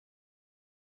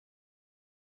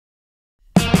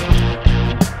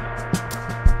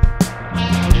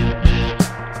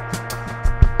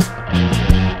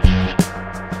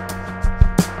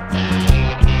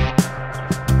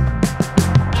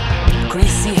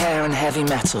fire and heavy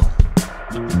metal.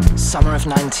 Summer of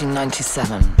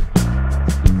 1997.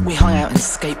 We hung out in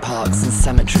skate parks and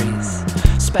cemeteries.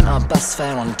 Spent our bus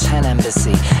fare on 10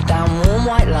 Embassy. Down warm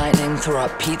white lightning through our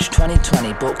peach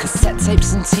 2020. Bought cassette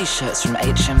tapes and t-shirts from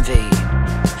HMV.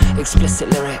 Explicit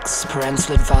lyrics,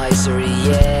 parental advisory.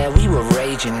 Yeah, we were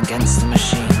raging against the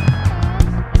machine.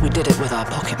 We did it with our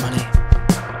pocket money,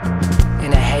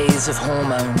 in a haze of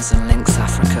hormones and Lynx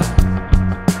Africa.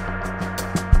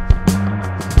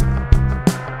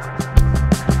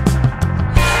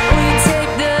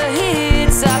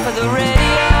 The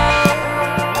radio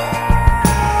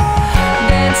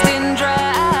danced in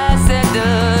dry ice at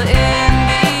the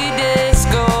indie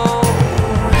disco.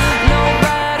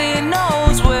 Nobody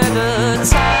knows where the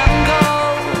time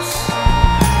goes,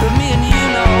 but me and you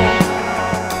know.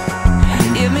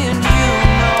 Yeah, me and you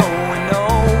know, we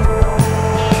know.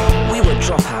 We were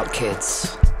dropout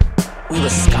kids. We were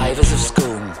skivers of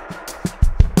school.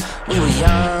 We were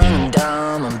young and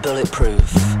dumb and bulletproof.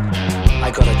 I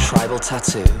got a tribal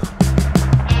tattoo.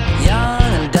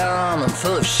 Young and dumb and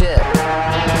full of shit.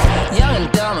 Young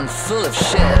and dumb and full of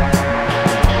shit.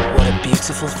 What a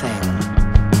beautiful thing.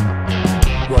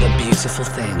 What a beautiful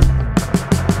thing.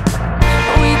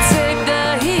 We take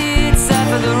the heat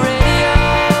south of the radio.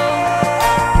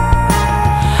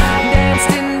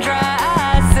 Danced in dry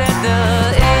ice at the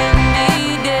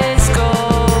indie disco.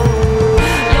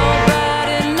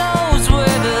 Nobody knows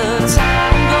where the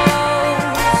time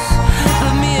goes,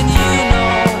 but me and you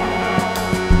know.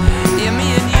 Yeah, me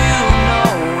and you know,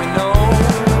 we know.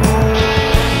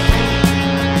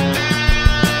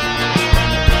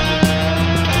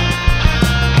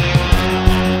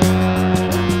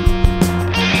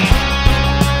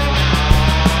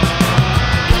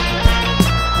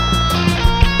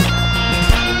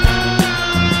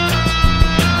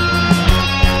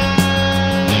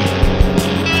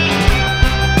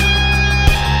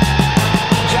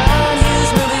 John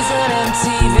Hughes movies and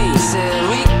MTV said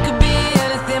we could be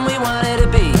anything we wanted to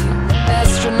be.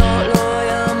 Astronaut,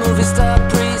 lawyer, movie star,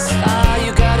 priest. All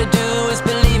you gotta do is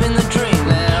believe in the dream.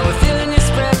 Now we're filling your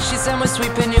spreadsheets and we're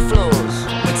sweeping your floors.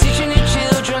 We're teaching your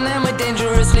children and we're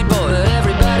dangerously bored. But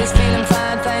everybody's feeling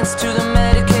fine thanks to the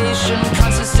medication.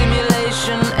 Constant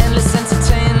stimulation, endless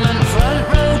entertainment. Front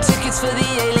row tickets for the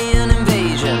alien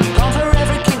invasion. Gone for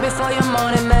every kick before your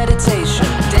morning meditation.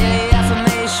 Daily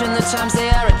affirmation, the times they